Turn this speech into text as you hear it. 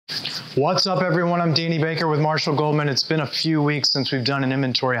What's up, everyone? I'm Danny Baker with Marshall Goldman. It's been a few weeks since we've done an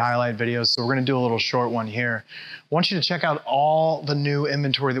inventory highlight video, so we're going to do a little short one here. I want you to check out all the new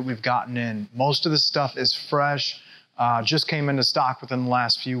inventory that we've gotten in. Most of the stuff is fresh, just came into stock within the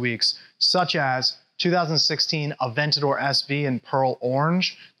last few weeks, such as 2016 Aventador SV in pearl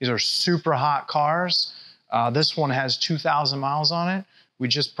orange. These are super hot cars. This one has 2,000 miles on it. We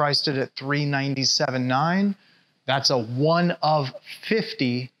just priced it at $397,900. That's a 1 of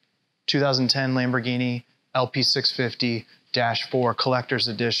 50 2010 Lamborghini LP650-4 Collector's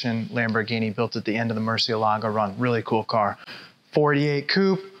Edition Lamborghini, built at the end of the Murcielago run. Really cool car. 488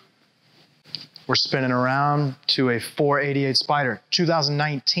 Coupe. We're spinning around to a 488 Spider.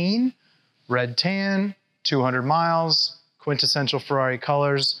 2019, red tan, 200 miles, quintessential Ferrari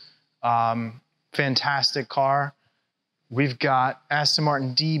colors. Fantastic car. We've got Aston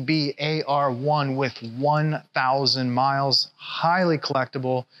Martin DB AR1 with 1,000 miles, highly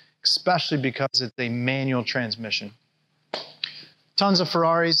collectible, especially because it's a manual transmission. Tons of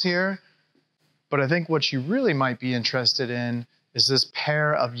Ferraris here, but I think what you really might be interested in is this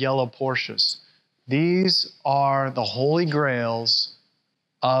pair of yellow Porsches. These are the holy grails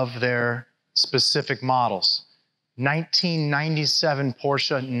of their specific models. 1997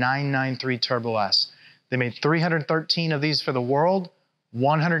 Porsche 993 Turbo S. They made 313 of these for the world,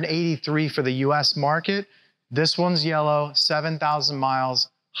 183 for the US market. This one's yellow, 7,000 miles,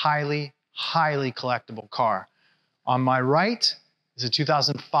 highly, highly collectible car. On my right is a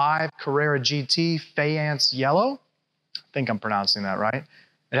 2005 Carrera GT Faience Yellow. I think I'm pronouncing that right.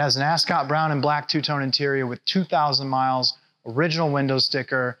 It has an ascot brown and black two-tone interior with 2,000 miles, original window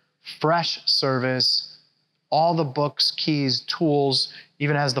sticker, fresh service, all the books, keys, tools,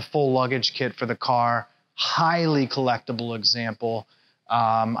 even has the full luggage kit for the car. Highly collectible example.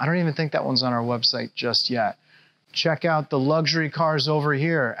 I don't even think that one's on our website just yet. Check out the luxury cars over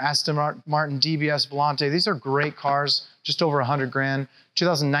here. Aston Martin DBS Volante. These are great cars, just over 100 grand.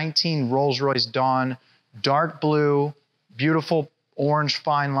 2019 Rolls-Royce Dawn, dark blue, beautiful orange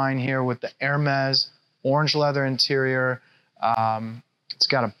fine line here with the Hermes, orange leather interior. It's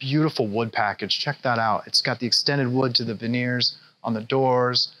got a beautiful wood package. Check that out. It's got the extended wood to the veneers on the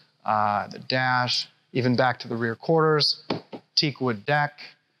doors, the dash, even back to the rear quarters, teak wood deck.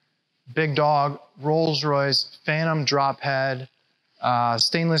 Big dog, Rolls-Royce, Phantom drop head,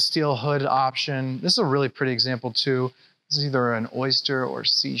 stainless steel hood option. This is a really pretty example too. This is either an oyster or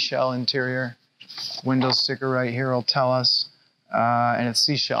seashell interior. Window sticker right here will tell us, and it's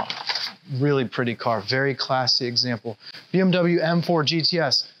seashell. Really pretty car, very classy example. BMW M4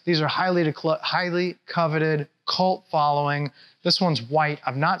 GTS. These are highly coveted, cult following. This one's white.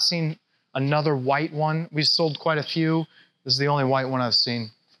 I've not seen another white one. We've sold quite a few. This is the only white one I've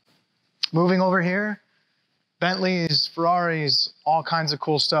seen. Moving over here, Bentleys, Ferraris, all kinds of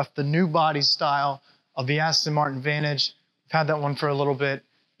cool stuff. The new body style of the Aston Martin Vantage. We've had that one for a little bit.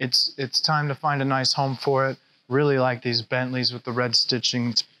 It's time to find a nice home for it. Really like these Bentleys with the red stitching.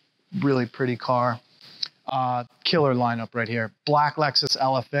 It's really pretty car. Killer lineup right here. Black Lexus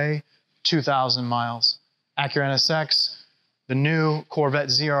LFA, 2,000 miles. Acura NSX, the new Corvette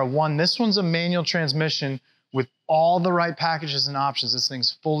ZR1. This one's a manual transmission with all the right packages and options. This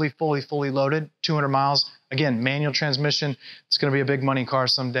thing's fully loaded, 200 miles. Again, manual transmission. It's gonna be a big money car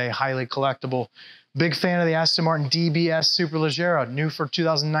someday, highly collectible. Big fan of the Aston Martin DBS Superleggera, new for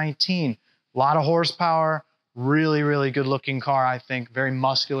 2019. A lot of horsepower, really good looking car, I think. Very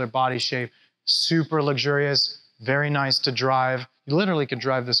muscular body shape, super luxurious, very nice to drive. You literally could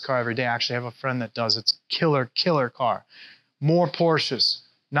drive this car every day. I actually have a friend that does. It's killer car. More Porsches,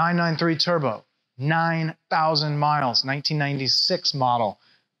 993 Turbo. 9,000 miles, 1996 model.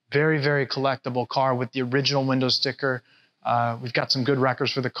 Very collectible car with the original window sticker. We've got some good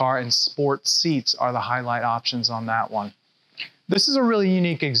records for the car, and sport seats are the highlight options on that one. This is a really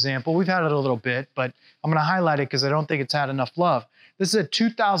unique example. We've had it a little bit, but I'm gonna highlight it because I don't think it's had enough love. This is a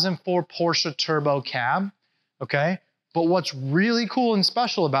 2004 Porsche Turbo Cab, okay? But what's really cool and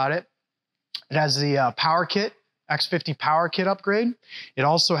special about it, it has the power kit, X50 power kit upgrade. It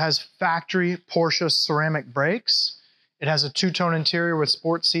also has factory Porsche ceramic brakes. It has a two-tone interior with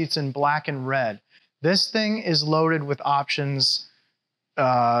sport seats in black and red. This thing is loaded with options,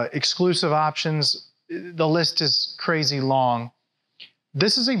 exclusive options. The list is crazy long.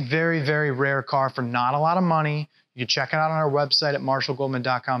 This is a very rare car for not a lot of money. You can check it out on our website at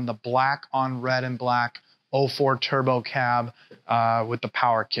marshallgoldman.com. The black on red and black 04 Turbo Cab with the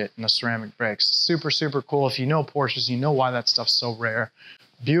power kit and the ceramic brakes. Super cool. If you know Porsches, you know why that stuff's so rare.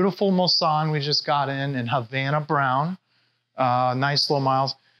 Beautiful Mulsanne we just got in Havana Brown. Nice low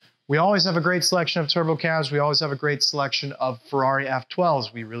miles. We always have a great selection of turbo cabs. We always have a great selection of Ferrari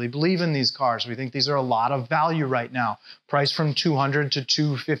F12s. We really believe in these cars. We think these are a lot of value right now. Price from 200 to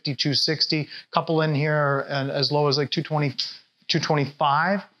 250, 260. Couple in here and as low as like 220,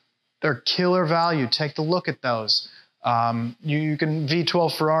 225. They're killer value. Take a look at those. You can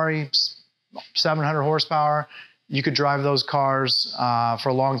V12 Ferrari, 700 horsepower. You could drive those cars for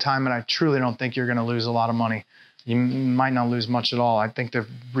a long time, and I truly don't think you're going to lose a lot of money. You might not lose much at all. I think they're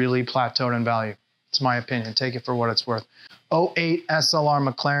really plateaued in value. It's my opinion. Take it for what it's worth. '08 SLR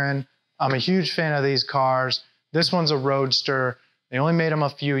McLaren. I'm a huge fan of these cars. This one's a roadster. They only made them a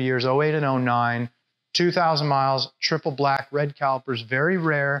few years, '08 and '09. 2,000 miles, triple black, red calipers, very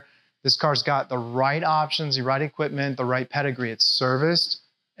rare. This car's got the right options, the right equipment, the right pedigree. It's serviced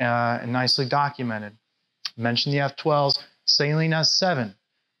and nicely documented. Mentioned the F12s, Saleen S7.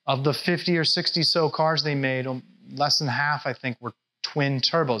 Of the 50 or 60 so cars they made, less than half, I think, were twin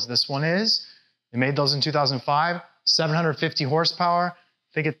turbos. This one is. They made those in 2005, 750 horsepower.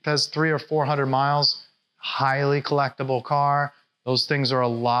 I think it has 300 or 400 miles. Highly collectible car. Those things are a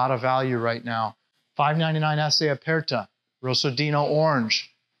lot of value right now. 599 S.A. Aperta, Rosodino Orange.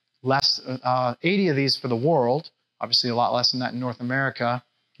 80 of these for the world. Obviously a lot less than that in North America.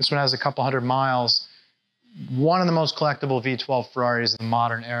 This one has a couple hundred miles. One of the most collectible V12 Ferraris of the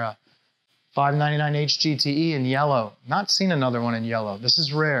modern era. 599 HGTE in yellow. Not seen another one in yellow. This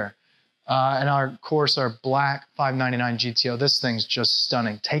is rare. And of course our black 599 GTO. This thing's just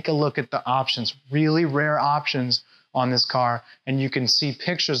stunning. Take a look at the options. Really rare options on this car. And you can see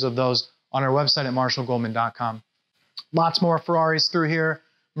pictures of those on our website at marshallgoldman.com. Lots more Ferraris through here.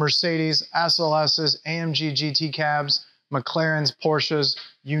 Mercedes, SLSs, AMG GT cabs, McLarens, Porsches,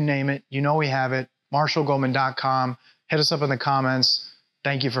 you name it. You know we have it. marshallgoldman.com. Hit us up in the comments.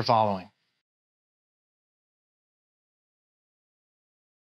 Thank you for following.